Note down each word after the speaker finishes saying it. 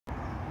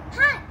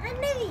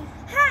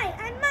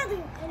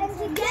together, and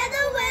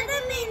together we're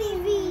the Mini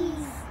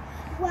V's.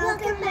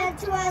 Welcome back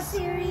to our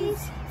series,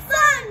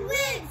 Fun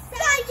with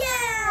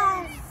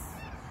Science!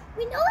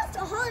 We know it's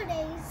the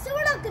holidays, so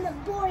we're not going to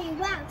bore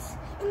you out.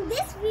 In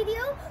this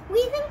video,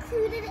 we've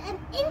included an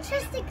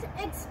interesting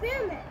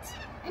experiment.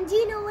 And do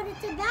you know what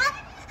it's about?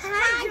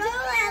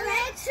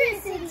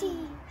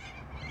 Hydroelectricity.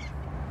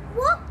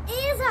 What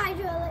is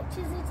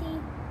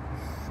hydroelectricity?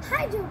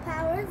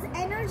 Hydropower is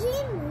energy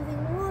in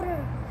moving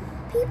water.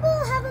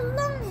 People have a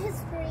long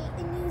history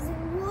in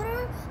using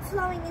water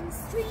flowing in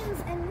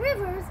streams and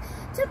rivers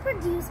to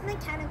produce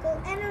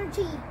mechanical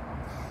energy.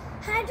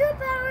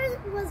 Hydropower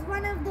was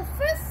one of the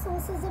first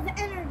sources of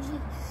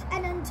energy,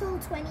 and until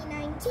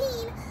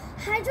 2019,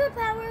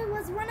 hydropower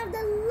was one of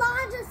the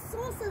largest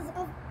sources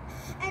of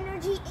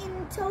energy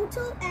in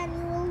total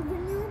annual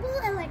renewable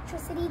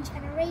electricity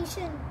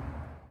generation.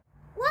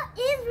 What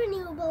is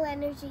renewable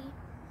energy?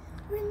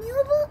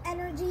 Renewable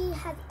energy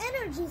has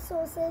energy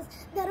sources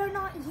that are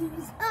not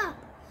used up.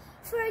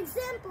 For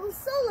example,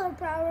 solar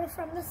power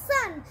from the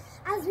sun,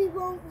 as we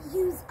won't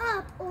use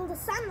up all the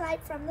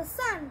sunlight from the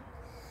sun.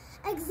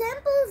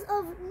 Examples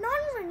of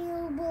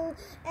non-renewable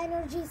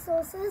energy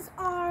sources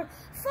are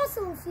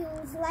fossil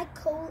fuels like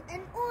coal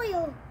and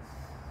oil.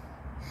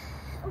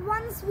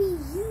 Once we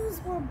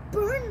use or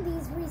burn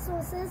these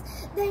resources,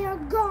 they are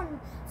gone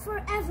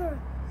forever,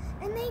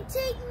 and they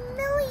take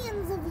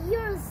millions of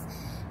years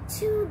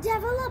to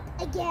develop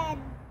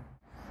again.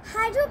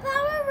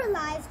 Hydropower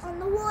relies on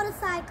the water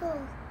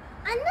cycle.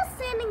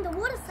 Understanding the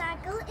water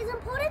cycle is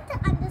important to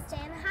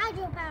understand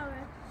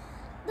hydropower.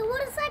 The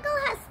water cycle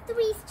has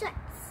three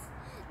steps.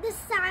 The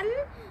sun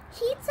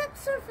heats up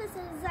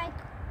surfaces like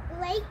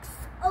lakes,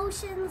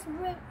 oceans,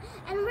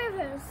 and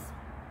rivers,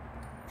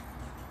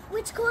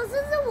 which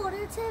causes the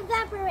water to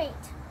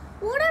evaporate.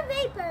 Water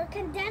vapor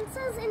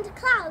condenses into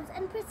clouds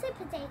and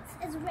precipitates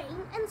as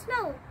rain and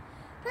snow.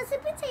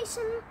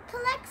 Precipitation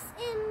collects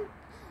in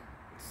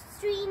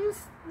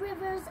streams,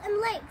 rivers,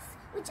 and lakes,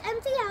 which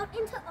empty out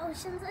into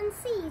oceans and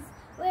seas,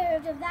 where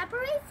it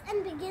evaporates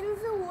and begins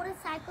the water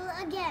cycle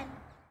again.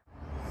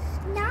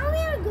 Now we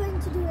are going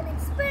to do an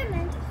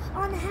experiment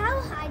on how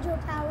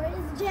hydropower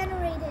is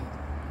generated.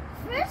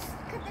 First,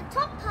 cut the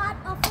top part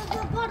off of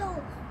the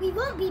bottle. We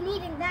won't be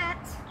needing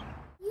that.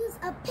 Use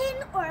a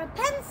pin or a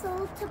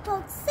pencil to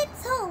poke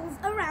 6 holes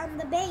around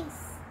the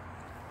base.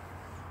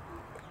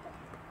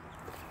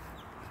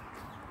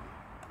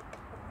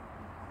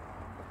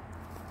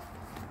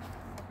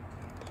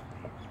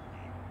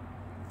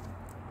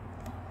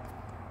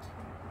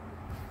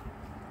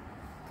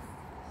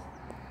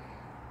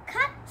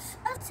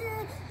 To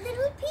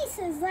little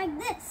pieces like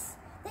this.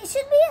 They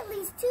should be at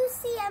least 2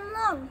 cm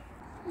long.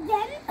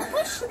 Then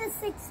push the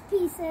 6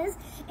 pieces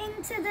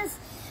into the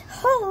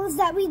holes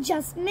that we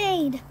just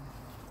made.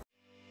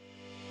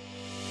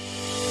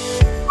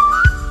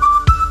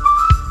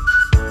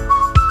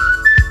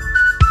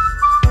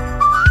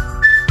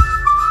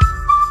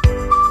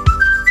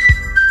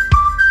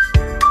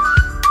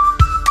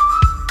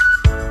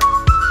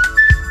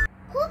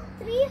 Put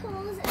 3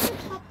 holes in the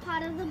top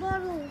part of the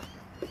bottle.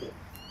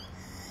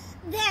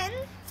 Then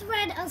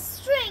thread a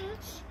string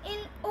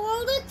in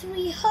all the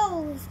 3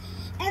 holes,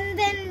 and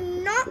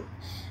then knot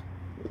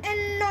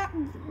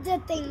the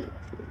thing.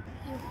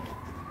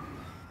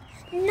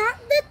 Knot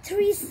the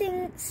 3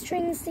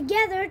 strings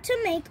together to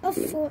make a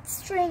 4th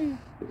string.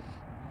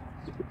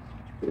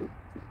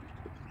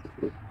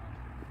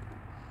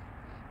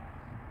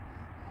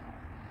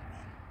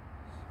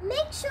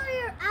 Make sure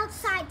you're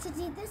outside to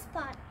do this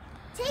part.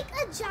 Take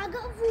a jug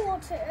of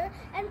water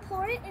and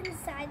pour it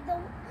inside the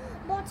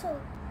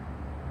bottle.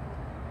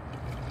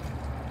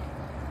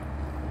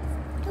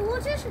 The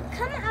water should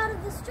come out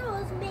of the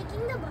straws,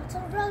 making the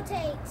bottle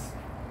rotate.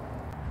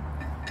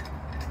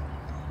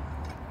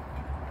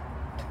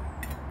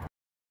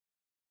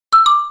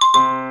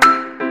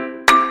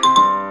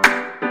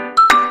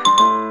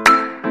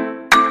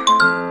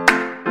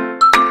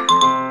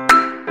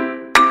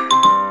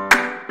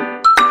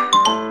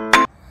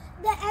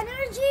 The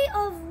energy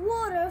of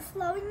water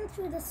flowing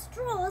through the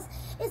straws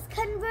is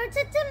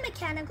converted to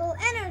mechanical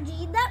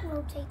energy that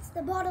rotates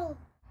the bottle.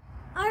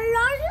 Our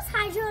largest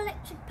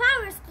hydroelectric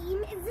power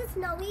scheme is the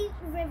Snowy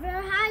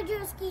River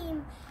Hydro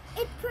Scheme.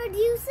 It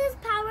produces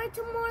power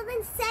to more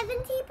than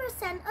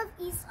 70% of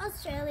East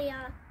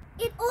Australia.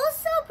 It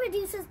also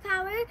produces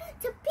power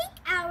to peak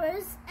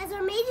hours as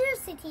our major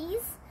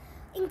cities,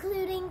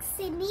 including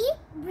Sydney,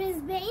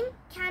 Brisbane,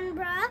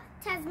 Canberra,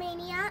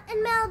 Tasmania,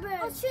 and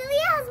Melbourne.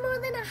 Australia has more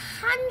than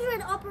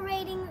 100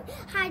 operating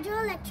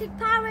hydroelectric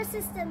power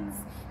systems.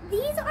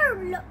 These are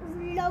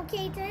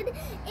located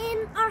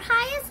in our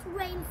highest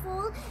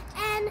rainfall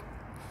and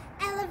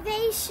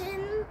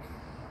elevation,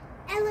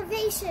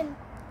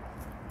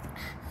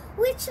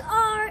 which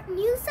are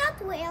New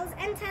South Wales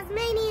and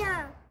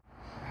Tasmania.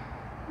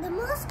 The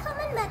most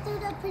common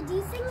method of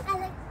producing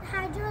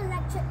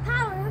hydroelectric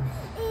power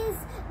is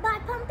by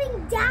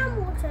pumping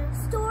dam water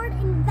stored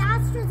in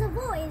vast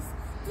reservoirs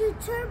through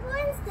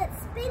turbines that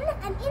spin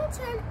and in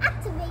turn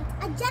activate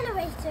a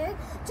generator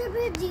to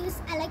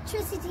produce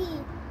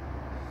electricity.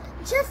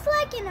 Just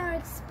like in our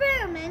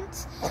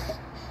experiment,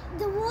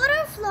 the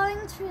water flowing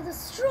through the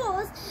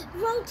straws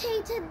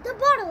rotated the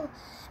bottle,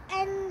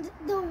 and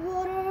the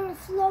water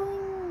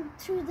flowing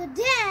through the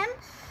dam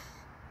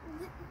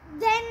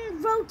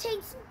then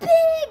rotates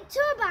big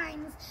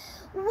turbines,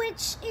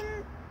 which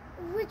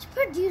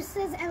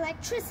produces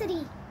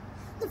electricity.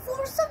 The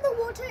force of the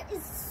water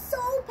is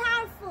so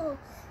powerful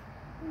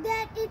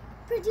that it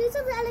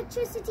produces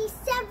electricity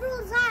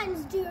several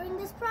times during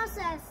this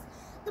process.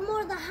 The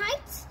more the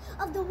height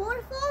of the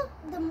waterfall,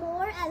 the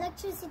more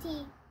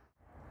electricity.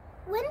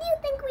 When do you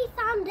think we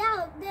found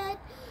out that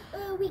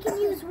we can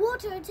use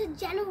water to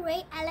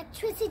generate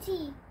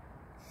electricity?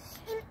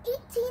 In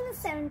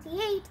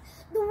 1878,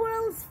 the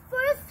world's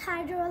first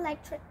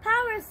hydroelectric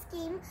power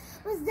scheme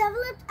was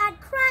developed at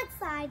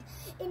Craigside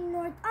in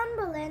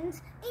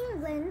Northumberland,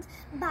 England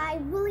by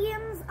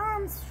William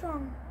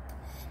Armstrong.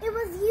 It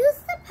was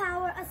used to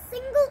power a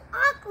single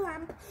arc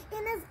lamp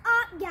in his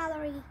art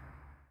gallery.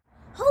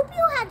 Hope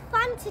you had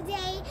fun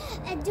today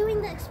at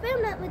doing the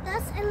experiment with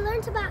us and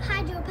learned about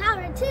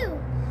hydropower too.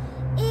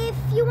 If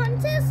you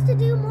want us to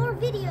do more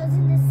videos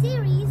in this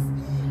series,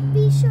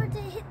 be sure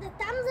to hit the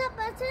thumbs up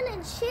button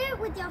and share it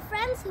with your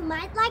friends who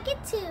might like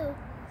it too.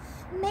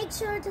 Make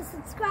sure to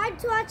subscribe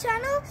to our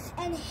channel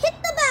and hit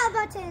the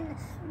bell button.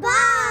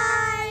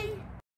 Bye!